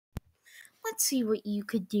let's see what you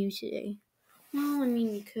could do today. Well, I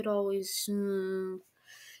mean, you could always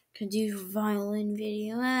could do a violin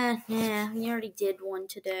video. Nah, we already did one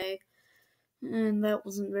today, and that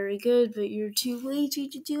wasn't very good. But you're too lazy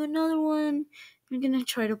to do another one. I'm gonna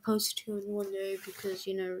try to post 2 in one day because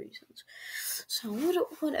reasons. So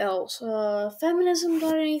what else? Feminism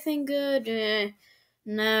got anything good?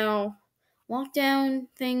 No. Lockdown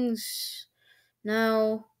things?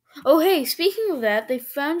 No. Oh, hey, speaking of that, they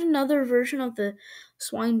found another version of the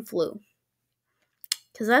swine flu.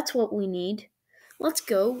 Because that's what we need. Let's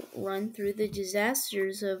go run through the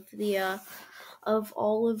disasters of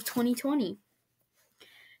all of 2020.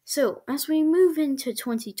 So, as we move into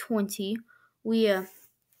 2020, we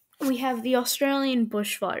have the Australian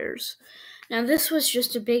bushfires. Now, this was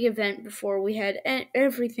just a big event before we had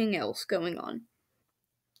everything else going on.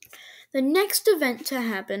 The next event to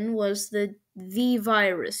happen was the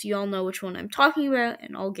virus. You all know which one I'm talking about,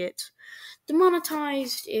 and I'll get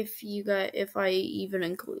demonetized if I even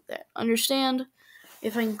include that. Understand?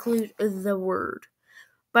 If I include the word.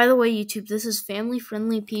 By the way, YouTube, this is family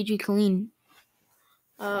friendly, PG clean.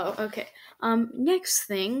 Okay. Next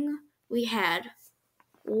thing we had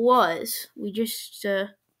was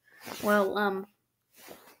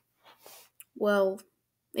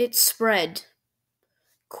it spread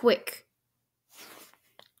quick.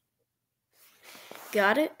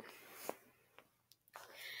 Got it?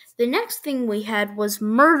 The next thing we had was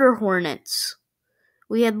murder hornets.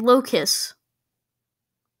 We had locusts.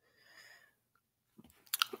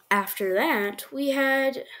 After that, we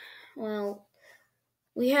had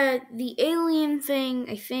the alien thing,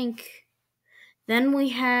 I think. Then we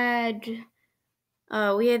had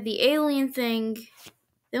the alien thing.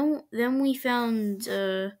 Then we found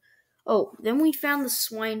the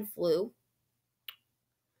swine flu.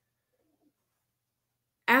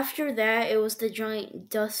 After that, it was the giant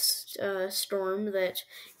dust storm that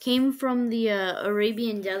came from the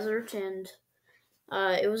Arabian desert, and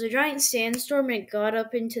it was a giant sandstorm, and it got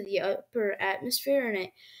up into the upper atmosphere, and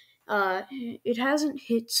it hasn't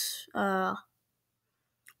hit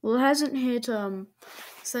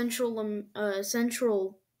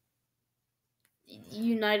central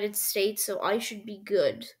United States, so I should be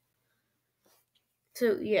good.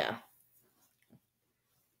 So yeah.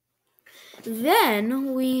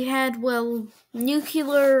 Then we had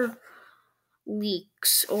nuclear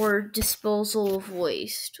leaks or disposal of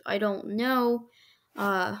waste. I don't know.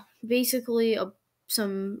 Basically, a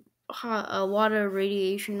lot of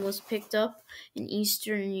radiation was picked up in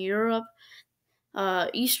Eastern Europe.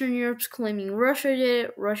 Eastern Europe's claiming Russia did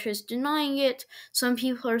it. Russia's denying it. Some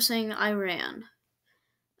people are saying Iran.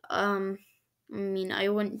 I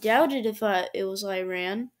wouldn't doubt it if it was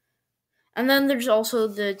Iran. And then there's also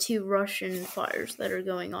the 2 Russian fires that are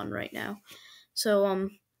going on right now. So,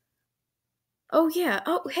 oh yeah.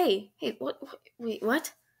 Oh, hey, wait,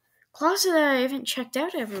 what? Closet that I haven't checked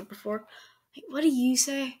out ever before. Hey, what do you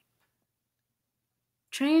say?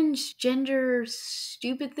 Transgender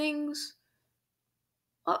stupid things?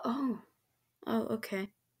 Oh, okay.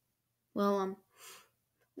 Well,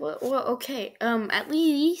 okay. At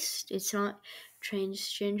least it's not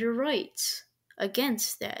transgender rights.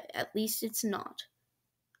 Against that. At least it's not.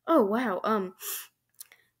 Oh, wow.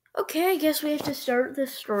 Okay, I guess we have to start the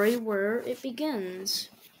story where it begins.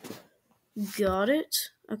 Got it?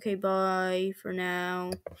 Okay, bye for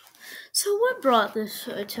now. So what brought this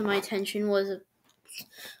to my attention was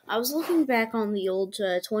I was looking back on the old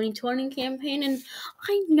 2020 campaign, and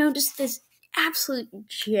I noticed this absolute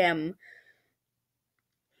gem.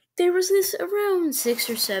 There was this around 6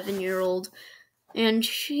 or 7-year-old, and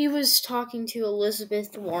she was talking to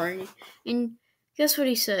Elizabeth Warren, and guess what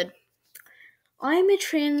he said? I'm a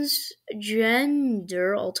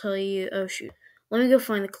transgender, I'll tell you, oh shoot. Let me go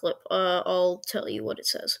find the clip, I'll tell you what it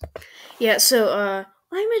says. Yeah, so,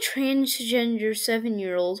 I'm a transgender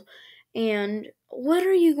 7-year-old, and what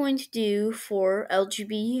are you going to do for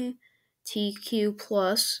LGBTQ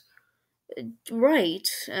plus? Right,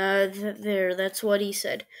 that's what he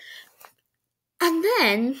said. And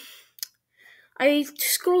then I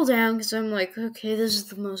scroll down because I'm like, okay, this is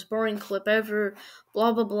the most boring clip ever.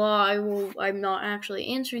 Blah blah blah. I'm not actually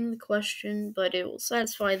answering the question, but it will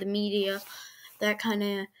satisfy the media. That kind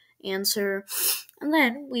of answer. And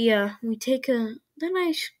then we take a. Then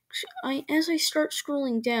as I start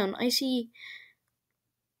scrolling down, I see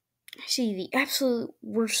the absolute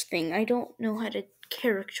worst thing. I don't know how to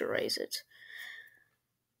characterize it.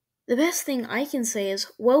 The best thing I can say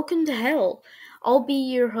is, welcome to hell. I'll be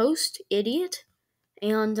your host, idiot.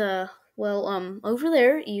 And, over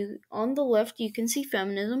there, on the left, you can see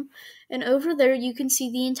feminism, and over there, you can see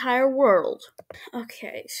the entire world.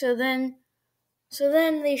 Okay, so then, So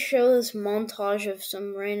then they show this montage of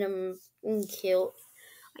some random kid.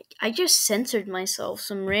 I just censored myself.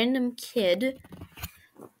 Some random kid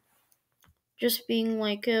just being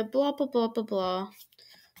like blah blah blah blah blah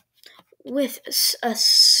with a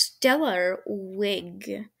stellar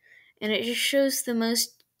wig, and it just shows the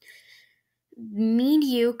most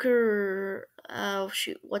mediocre. Oh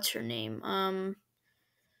shoot, what's her name?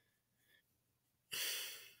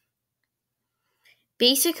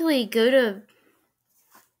 Basically,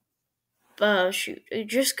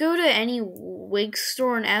 just go to any wig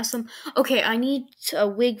store and ask them, okay, I need a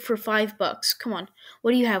wig for $5. Come on,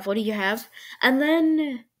 what do you have? What do you have? And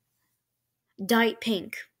then dye it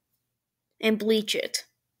pink and bleach it.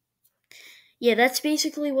 Yeah, that's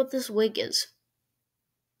basically what this wig is.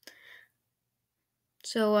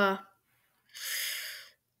 So,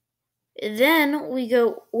 then we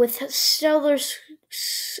go with stellar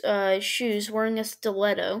shoes wearing a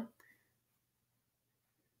stiletto.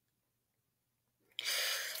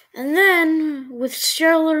 And then with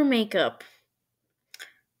stellar makeup.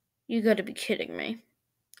 You gotta be kidding me.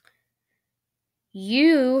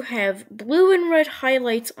 You have blue and red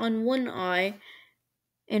highlights on one eye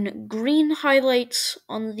and green highlights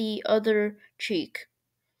on the other cheek.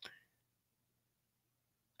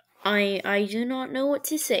 I do not know what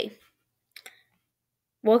to say.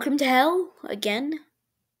 Welcome to hell again.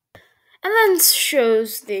 And then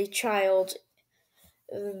shows the child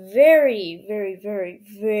very, very, very,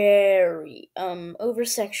 very over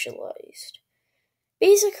sexualized.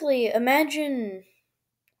 Basically, imagine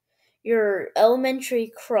your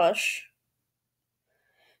elementary crush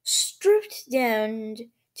stripped down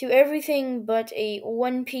to everything but a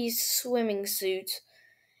one-piece swimming suit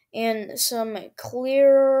and some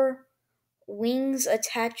clear wings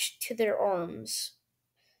attached to their arms.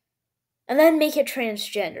 And then make it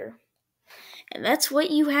transgender. And that's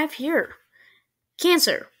what you have here.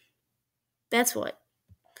 Cancer. That's what.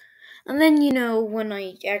 And then, when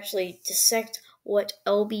I actually dissect what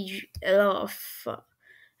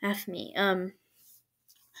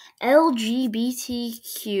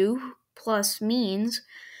LGBTQ plus means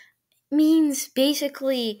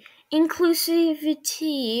basically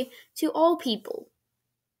inclusivity to all people.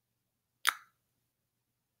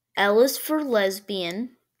 L is for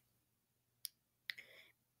lesbian.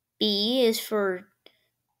 B is for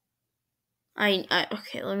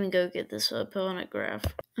okay, let me go get this up on a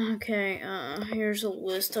graph. Okay, here's a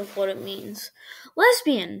list of what it means.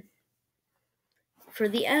 Lesbian for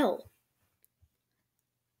the L.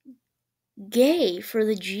 Gay for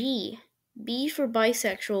the G. B for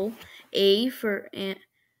bisexual. A for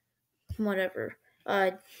whatever.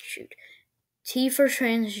 T for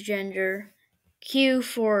transgender. Q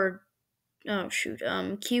for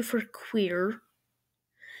Q for queer.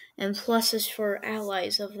 And plus is for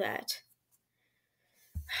allies of that.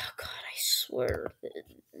 Oh God, I swear.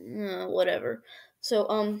 Whatever.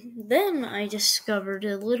 So, then I discovered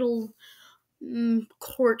a little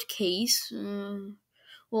court case.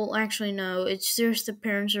 Well, actually, no. It's just the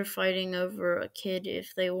parents are fighting over a kid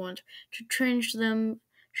if they want to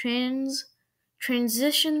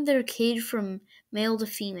transition their kid from male to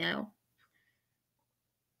female.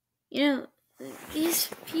 These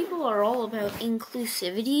people are all about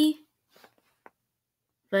inclusivity.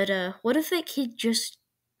 But what if that kid just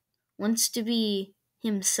wants to be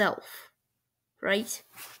himself, right?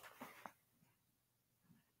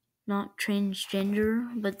 Not transgender,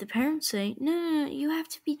 but the parents say, no, you have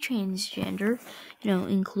to be transgender.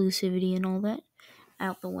 Inclusivity and all that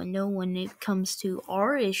out the window when it comes to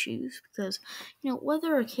our issues, because,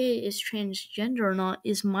 whether a kid is transgender or not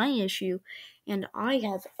is my issue, and I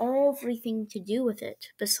have everything to do with it.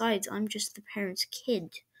 Besides, I'm just the parent's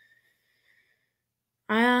kid.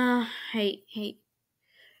 Hey,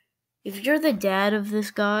 if you're the dad of this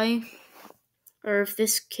guy, or if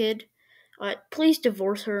this kid, please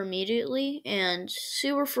divorce her immediately and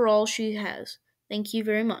sue her for all she has. Thank you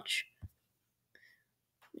very much.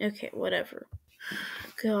 Okay, whatever.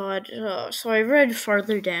 God, so I read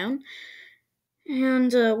farther down,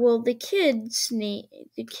 and the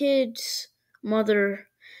kid's mother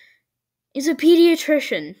is a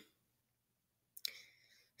pediatrician,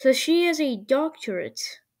 so she has a doctorate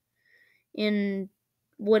in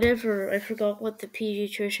whatever, I forgot what the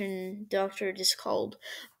pediatrician doctorate is called,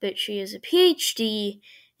 but she has a PhD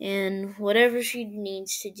in whatever she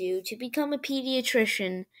needs to do to become a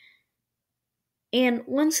pediatrician, and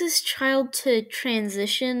wants this child to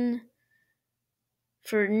transition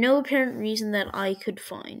for no apparent reason that I could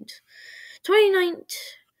find.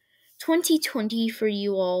 2020 for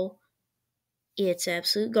you all, it's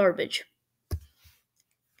absolute garbage.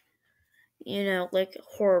 Like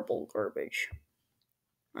horrible garbage.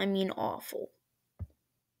 I mean awful.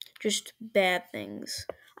 Just bad things.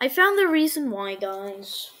 I found the reason why,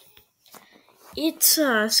 guys. It's,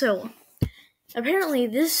 so, apparently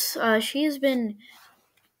she has been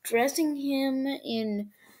dressing him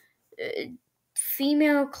in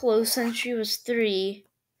female clothes since she was 3,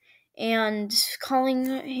 and calling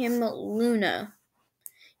him Luna,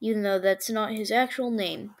 even though that's not his actual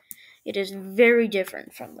name. It is very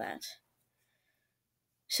different from that.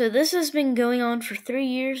 So this has been going on for 3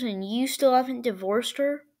 years and you still haven't divorced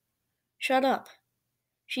her? Shut up.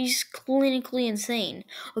 She's clinically insane.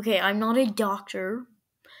 Okay, I'm not a doctor,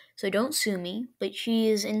 so don't sue me, but she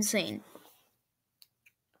is insane.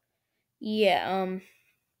 Yeah,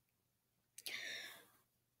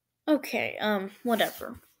 okay,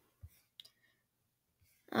 whatever.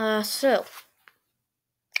 So,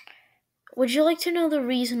 would you like to know the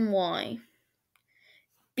reason why?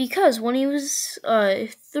 Because when he was,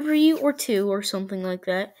 3 or 2 or something like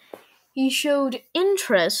that, he showed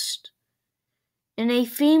interest in a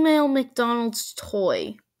female McDonald's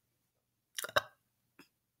toy.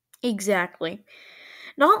 Exactly.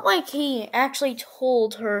 Not like he actually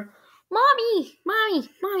told her, Mommy, Mommy,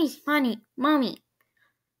 Mommy, Mommy, Mommy,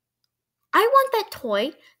 I want that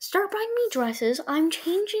toy. Start buying me dresses. I'm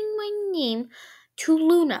changing my name to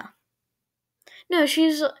Luna. No,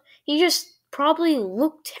 he just probably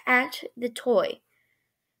looked at the toy.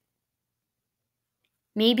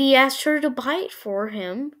 Maybe asked her to buy it for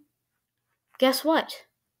him. Guess what?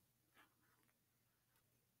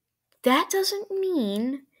 That doesn't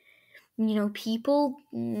mean, people,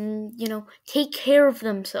 take care of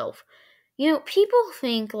themselves. People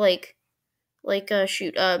think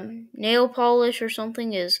nail polish or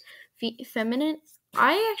something is feminine.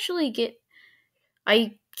 I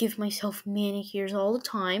give myself manicures all the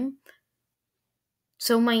time,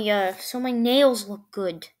 so my nails look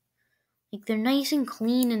good. Like they're nice and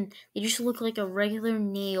clean, and they just look like a regular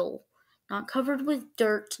nail, not covered with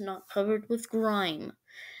dirt, not covered with grime.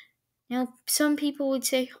 Now, some people would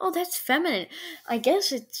say, "Oh, that's feminine. I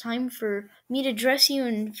guess it's time for me to dress you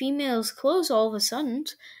in female's clothes all of a sudden."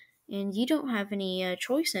 And you don't have any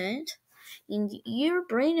choice in it, and your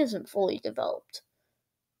brain isn't fully developed.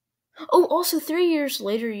 Oh, also 3 years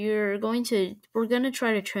later, we're gonna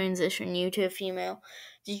try to transition you to a female.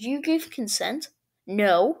 Did you give consent?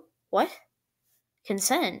 No. What?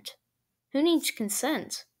 Consent? Who needs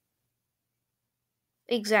consent?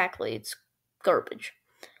 Exactly, it's garbage.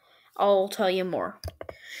 I'll tell you more.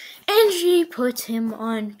 And she put him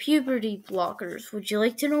on puberty blockers. Would you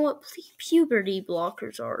like to know what puberty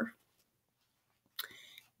blockers are?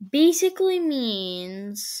 Basically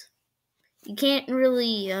means you can't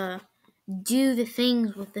really do the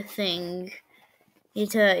things with the thing.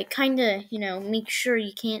 It kind of, makes sure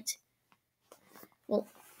you can't. Well,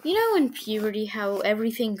 in puberty how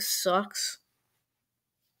everything sucks?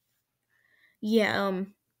 Yeah,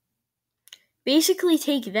 basically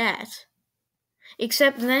take that.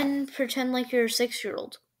 Except then pretend like you're a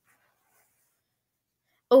 6-year-old.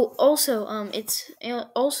 Oh, also, it's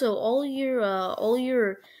also all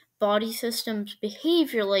your body systems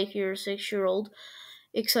behave like you're a 6-year-old,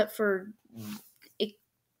 except for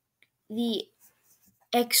the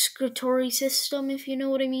excretory system, if you know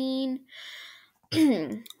what I mean.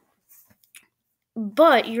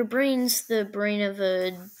 But your brain's the brain of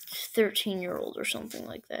a 13-year-old or something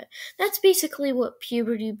like that. That's basically what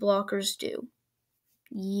puberty blockers do.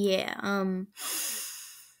 Yeah,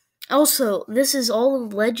 also, this is all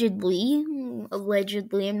allegedly.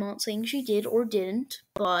 Allegedly, I'm not saying she did or didn't,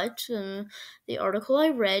 but the article I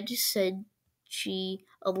read said she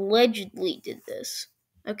allegedly did this.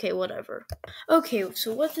 Okay, whatever. Okay,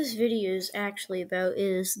 so what this video is actually about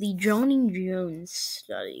is the Johnny Jones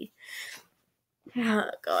study. Oh,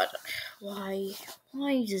 God, why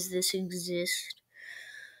does this exist?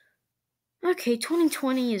 Okay,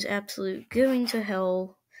 2020 is absolute going to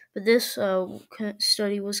hell, but this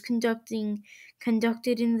study was conducted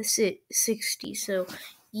in the 60s, so,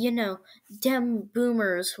 dem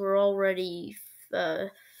boomers were already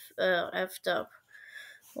effed up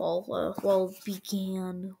while it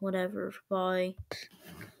began, whatever, by...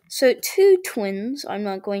 So, 2 twins, I'm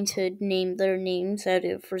not going to name their names out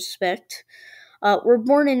of respect, were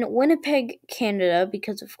born in Winnipeg, Canada,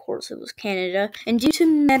 because of course it was Canada, and due to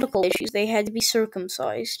medical issues, they had to be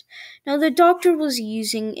circumcised. Now, the doctor was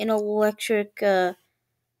using an electric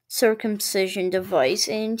circumcision device,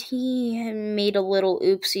 and he had made a little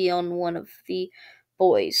oopsie on one of the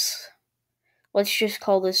boys. Let's just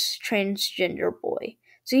call this transgender boy.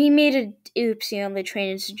 So he made an oopsie on the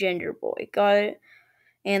transgender boy. Got it?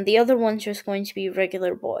 and the other one's just going to be a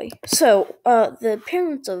regular boy. So, the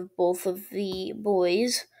parents of both of the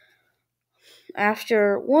boys,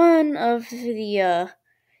 after one of the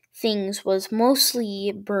things was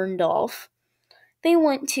mostly burned off, they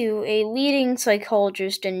went to a leading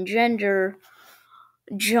psychologist and gender,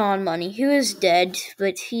 John Money, who is dead,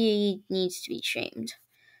 but he needs to be shamed.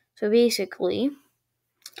 So basically,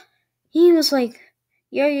 he was like,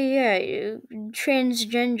 yeah,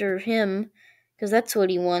 transgender him, because that's what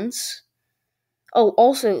he wants. Oh,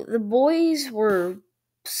 also, the boys were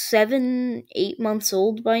 7, 8 months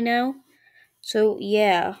old by now. So,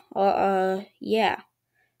 yeah, I'll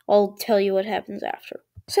tell you what happens after.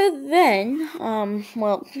 So then,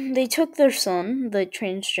 they took their son, the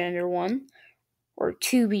transgender one, or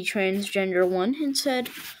to be transgender one, and said,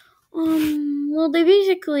 they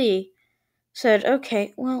basically said,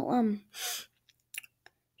 okay,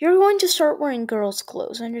 you're going to start wearing girls'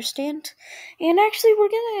 clothes, understand? And actually, we're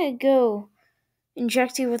gonna go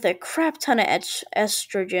inject you with a crap ton of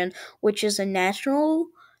estrogen, which is a natural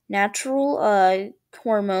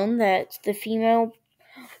hormone that the female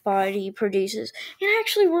body produces. And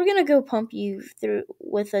actually, we're gonna go pump you through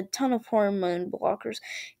with a ton of hormone blockers.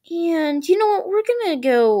 And you know what? We're gonna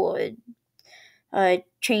go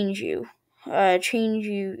change you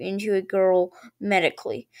into a girl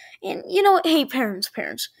medically. And you know what? Hey, parents,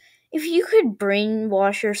 if you could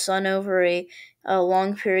brainwash your son over a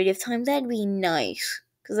long period of time, that'd be nice.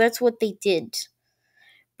 Because that's what they did.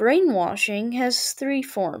 Brainwashing has 3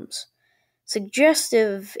 forms.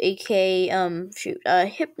 Suggestive, aka,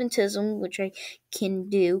 hypnotism, which I can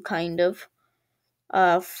do, kind of.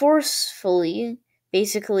 Forcefully,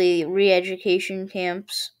 basically re-education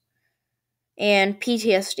camps. And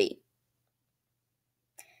PTSD.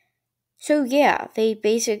 So yeah, they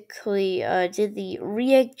basically did the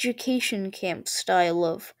re-education camp style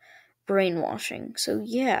of brainwashing. So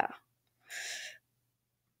yeah.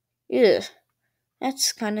 Ugh.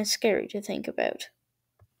 That's kind of scary to think about.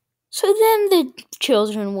 So then the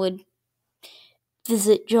children would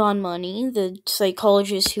visit John Money, the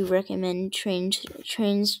psychologist who recommended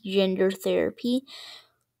transgender therapy,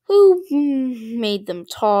 who made them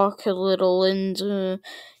talk a little and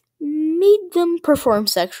made them perform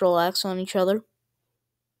sexual acts on each other.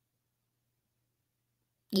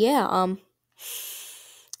 Yeah,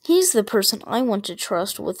 he's the person I want to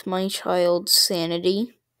trust with my child's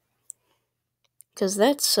sanity. 'Cause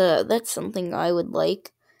that's something I would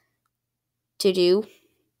like to do.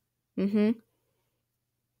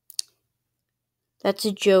 That's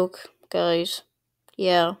a joke, guys.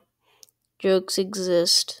 Yeah, jokes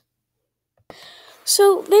exist.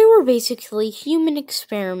 So, they were basically human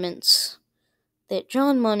experiments that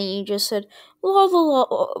John Money just said, whoa,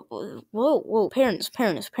 parents.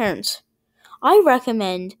 I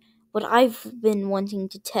recommend what I've been wanting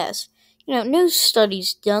to test. No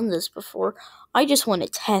study's done this before. I just want to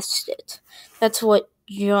test it. That's what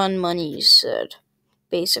John Money said,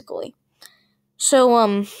 basically.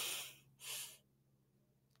 So,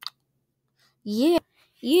 yeah,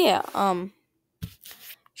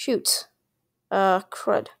 shoot.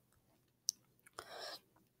 Crud.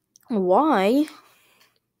 Why?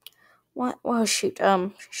 What? Well, shoot.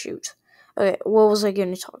 Okay, what was I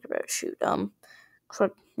going to talk about? Shoot.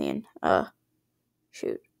 Crud, man.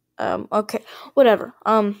 Shoot. Okay, whatever.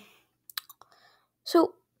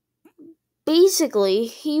 So, basically,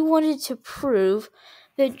 he wanted to prove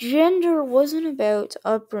that gender wasn't about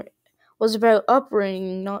was about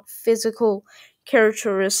upbringing, not physical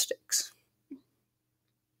characteristics.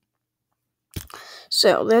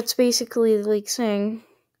 So, that's basically like saying,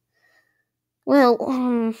 well,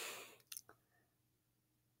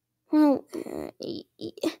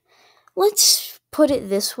 let's put it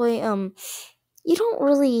this way, you don't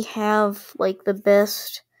really have, like, the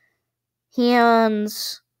best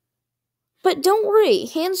hands. But don't worry,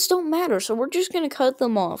 hands don't matter, so we're just gonna cut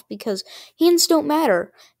them off, because hands don't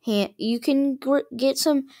matter. You can get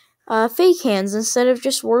some fake hands instead of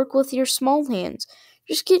just work with your small hands.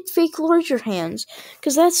 Just get fake larger hands,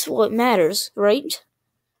 because that's what matters, right?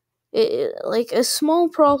 Like, a small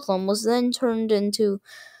problem was then turned into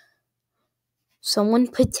someone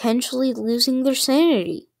potentially losing their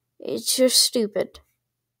sanity. It's just stupid.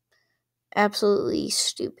 Absolutely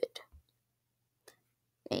stupid.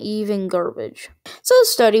 Even garbage. So the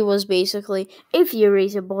study was basically, if you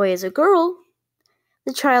raise a boy as a girl,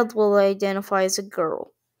 the child will identify as a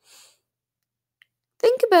girl.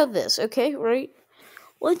 Think about this, okay, right?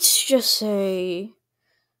 Let's just say,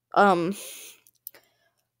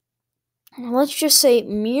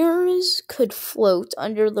 mirrors could float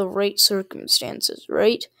under the right circumstances,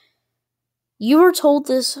 right? You were told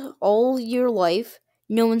this all your life.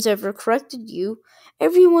 no one's ever corrected you.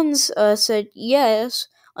 Everyone's said yes,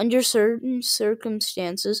 under certain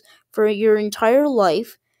circumstances, for your entire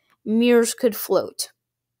life, mirrors could float.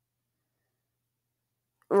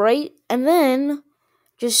 Right? And then,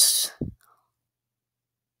 just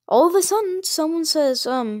all of a sudden, someone says,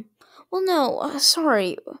 well, no,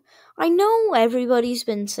 sorry. I know everybody's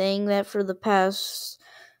been saying that for the past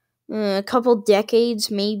couple decades,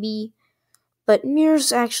 maybe, but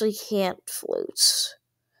mirrors actually can't float.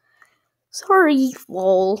 Sorry,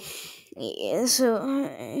 lol. Yeah,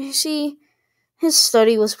 so, see, his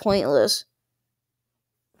study was pointless.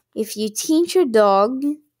 If you teach a dog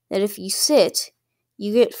that if you sit,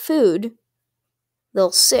 you get food,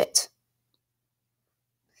 they'll sit.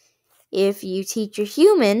 If you teach a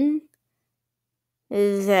human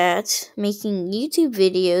that making YouTube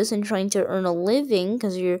videos and trying to earn a living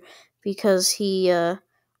because he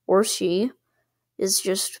or she is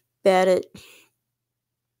just bad at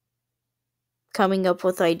coming up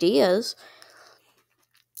with ideas,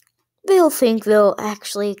 they'll think they'll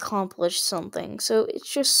actually accomplish something. So it's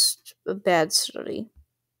just a bad study.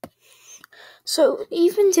 So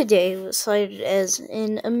even today was cited as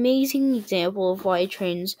an amazing example of why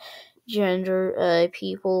transgender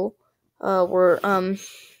people were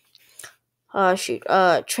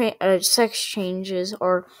sex changes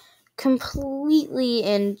are completely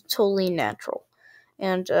and totally natural.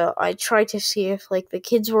 And I tried to see if the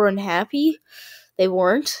kids were unhappy. They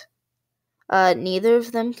weren't. Neither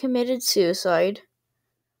of them committed suicide.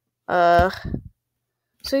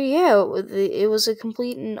 So yeah, it was a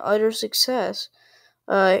complete and utter success.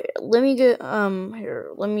 Let me go.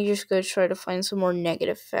 Here. Let me just go try to find some more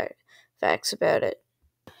negative facts about it.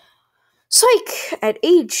 Psych! At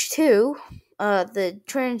age 2, the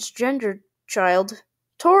transgender child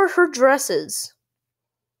tore her dresses.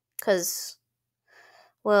 'Cause,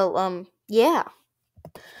 well, yeah.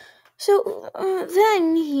 So,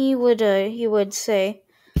 then he would say,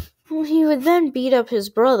 well, he would then beat up his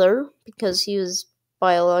brother, because he was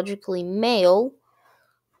biologically male,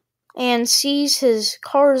 and seize his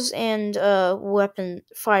cars and, toy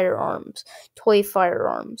firearms.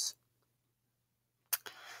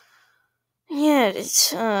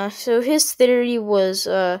 Yeah, so his theory was,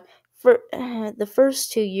 for the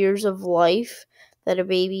first 2 years of life that a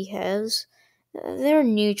baby has, they're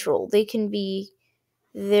neutral. They can be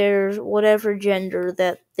their whatever gender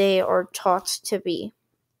that they are taught to be.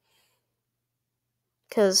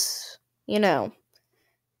 'Cause,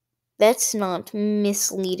 that's not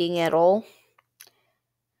misleading at all.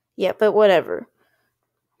 Yeah, but whatever.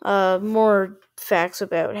 More facts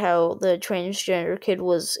about how the transgender kid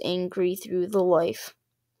was angry through the life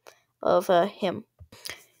of him.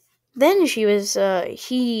 Then she was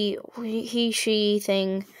she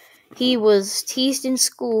thing. He was teased in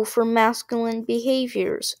school for masculine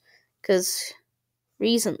behaviors, 'cause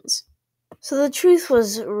reasons. So the truth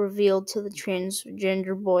was revealed to the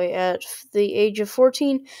transgender boy at the age of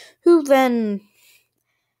 14, who then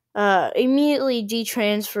immediately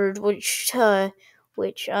detransferred, which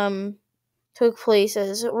took place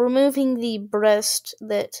as removing the breast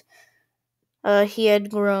that he had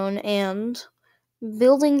grown and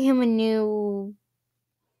building him a new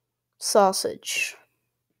sausage.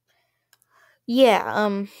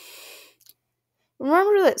 Yeah,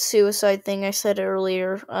 remember that suicide thing I said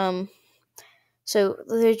earlier? So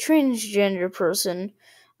the transgender person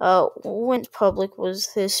went public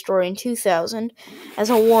with his story in 2000 as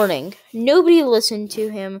a warning. Nobody listened to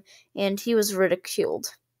him, and he was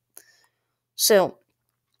ridiculed. So,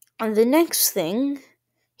 the next thing,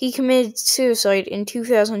 he committed suicide in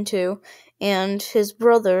 2002, and his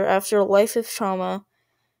brother, after a life of trauma,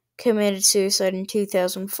 committed suicide in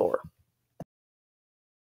 2004.